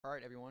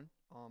Alright everyone,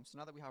 so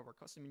now that we have our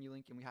custom menu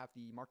link and we have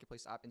the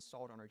marketplace app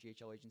installed on our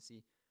GHL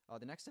agency,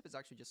 the next step is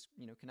actually just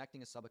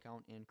connecting a sub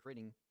account and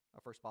creating a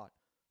first bot.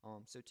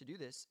 So to do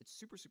this, it's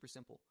super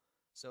simple.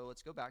 So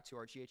let's go back to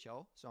our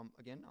GHL. So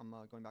I'm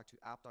going back to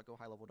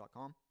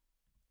app.gohighlevel.com.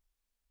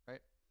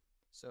 Right.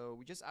 So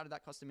we just added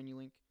that custom menu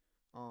link.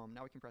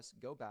 Now we can press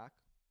go back.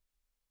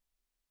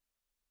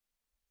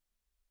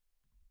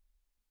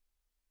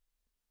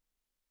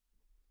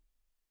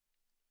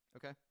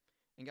 Okay.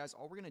 And guys,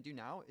 all we're going to do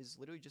now is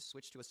literally just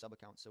switch to a sub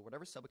account. So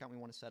whatever sub account we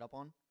want to set up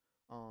on,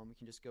 we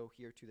can just go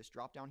here to this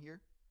drop down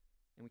here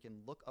and we can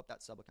look up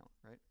that sub account,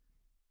 right?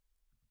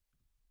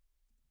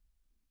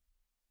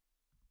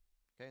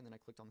 Okay, and then I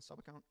clicked on the sub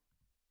account.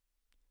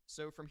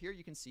 So from here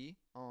you can see,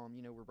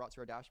 we're brought to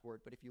our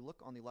dashboard, but if you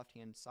look on the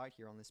left-hand side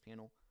here on this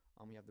panel,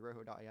 we have the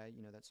ROHO.ai,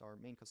 that's our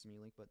main custom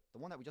menu link, but the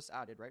one that we just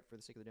added, right, for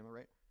the sake of the demo,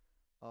 right,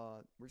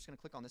 we're just going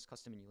to click on this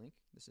custom menu link.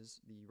 This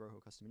is the ROHO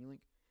custom menu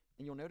link.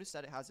 And you'll notice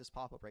that it has this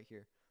pop-up right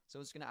here. So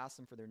it's going to ask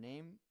them for their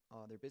name,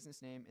 their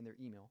business name, and their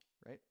email,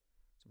 right?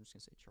 So I'm just going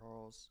to say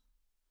Charles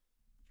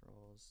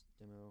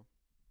demo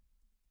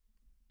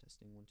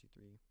testing 1 2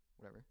 3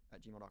 whatever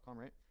at gmail.com,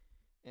 right?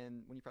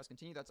 And when you press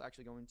continue, that's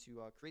actually going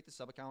to create the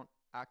sub account,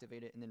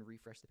 activate it, and then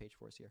refresh the page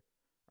for us here.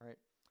 All right.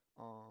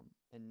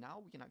 And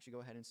now we can actually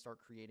go ahead and start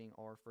creating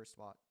our first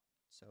bot.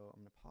 So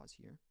I'm going to pause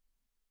here.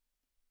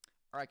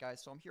 All right,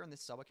 guys, so I'm here on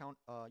this sub account,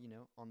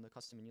 on the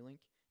custom menu link,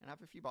 and I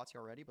have a few bots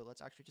here already, but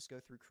let's actually just go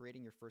through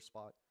creating your first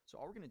bot. So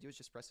all we're going to do is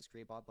just press this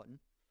create bot button,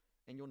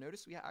 and you'll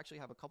notice we actually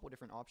have a couple of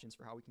different options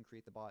for how we can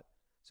create the bot.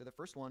 So the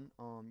first one,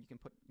 you can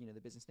put, the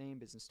business name,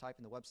 business type,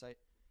 and the website.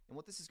 And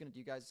what this is going to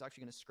do, guys, is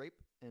actually going to scrape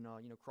and,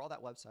 crawl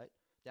that website,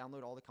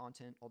 download all the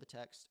content, all the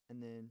text,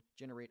 and then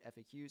generate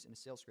FAQs in a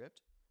sales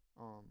script.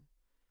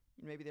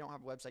 Maybe they don't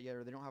have a website yet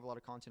or they don't have a lot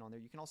of content on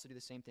there. You can also do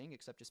the same thing,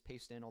 except just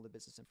paste in all the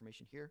business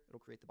information here. It'll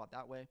create the bot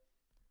that way.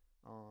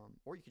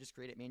 Or you could just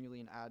create it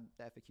manually and add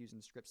the FAQs and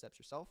the script steps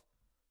yourself.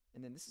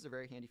 And then this is a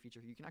very handy feature.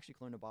 You can actually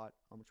clone a bot,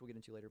 which we'll get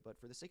into later. But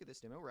for the sake of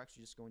this demo, we're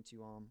actually just going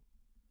to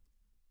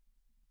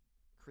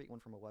create one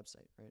from a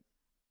website, right?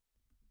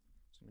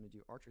 So I'm going to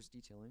do Archer's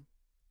Detailing.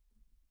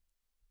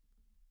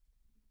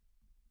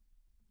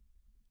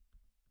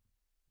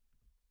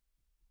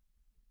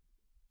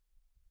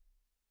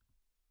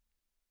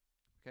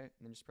 Okay, and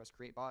then just press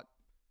create bot.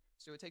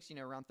 So it takes,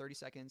 around 30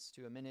 seconds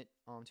to a minute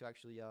to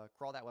actually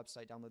crawl that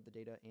website, download the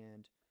data,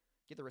 and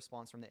get the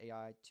response from the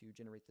AI to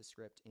generate the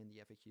script and the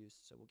FAQs.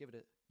 So we'll give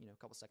it a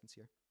couple seconds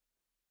here.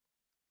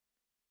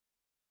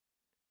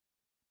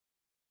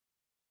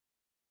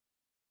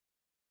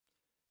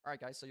 All right,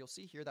 guys, so you'll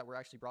see here that we're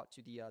actually brought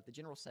to the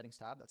general settings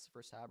tab. That's the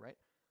first tab, right?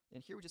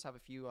 And here we just have a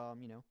few,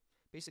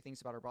 basic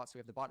things about our bot. So we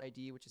have the bot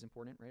ID, which is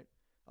important, right?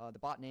 The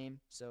bot name.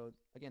 So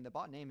again, the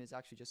bot name is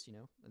actually just,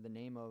 the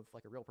name of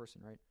like a real person,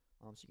 right?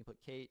 So you can put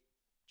Kate,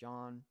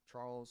 John,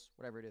 Charles,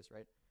 whatever it is,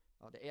 right?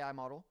 The AI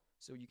model,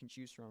 so you can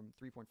choose from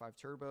 3.5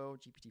 Turbo,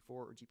 GPT-4,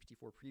 or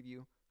GPT-4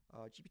 Preview.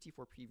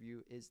 GPT-4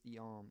 Preview is the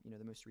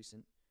the most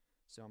recent.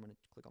 So I'm going to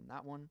click on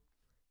that one,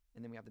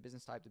 and then we have the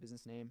business type, the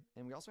business name,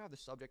 and we also have the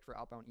subject for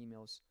outbound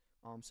emails.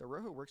 So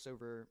ROHO works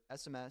over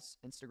SMS,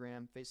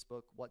 Instagram,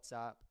 Facebook,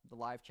 WhatsApp, the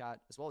live chat,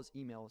 as well as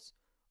emails.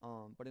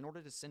 But in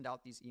order to send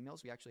out these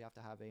emails, we actually have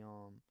to have a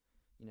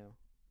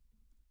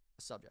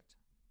a subject.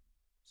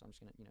 So I'm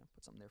just gonna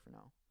put something there for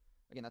now.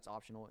 Again, that's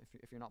optional.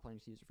 If you're not planning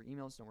to use it for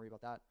emails, don't worry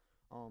about that.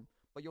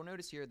 But you'll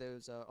notice here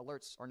those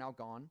alerts are now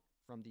gone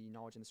from the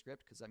knowledge in the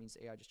script because that means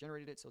the AI just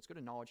generated it. So let's go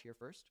to knowledge here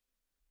first,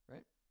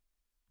 right?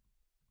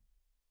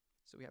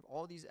 So we have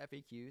all these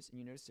FAQs, and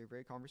you notice they're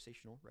very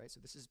conversational, right? So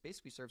this is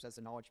basically serves as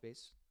a knowledge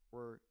base,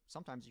 or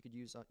sometimes you could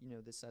use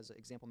this as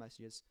example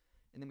messages,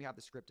 and then we have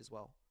the script as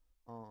well.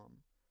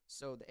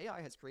 So the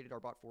AI has created our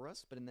bot for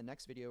us, but in the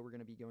next video we're going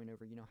to be going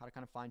over how to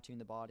kind of fine tune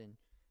the bot and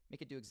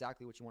make it do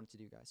exactly what you want it to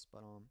do, guys.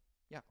 But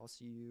yeah, I'll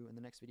see you in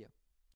the next video.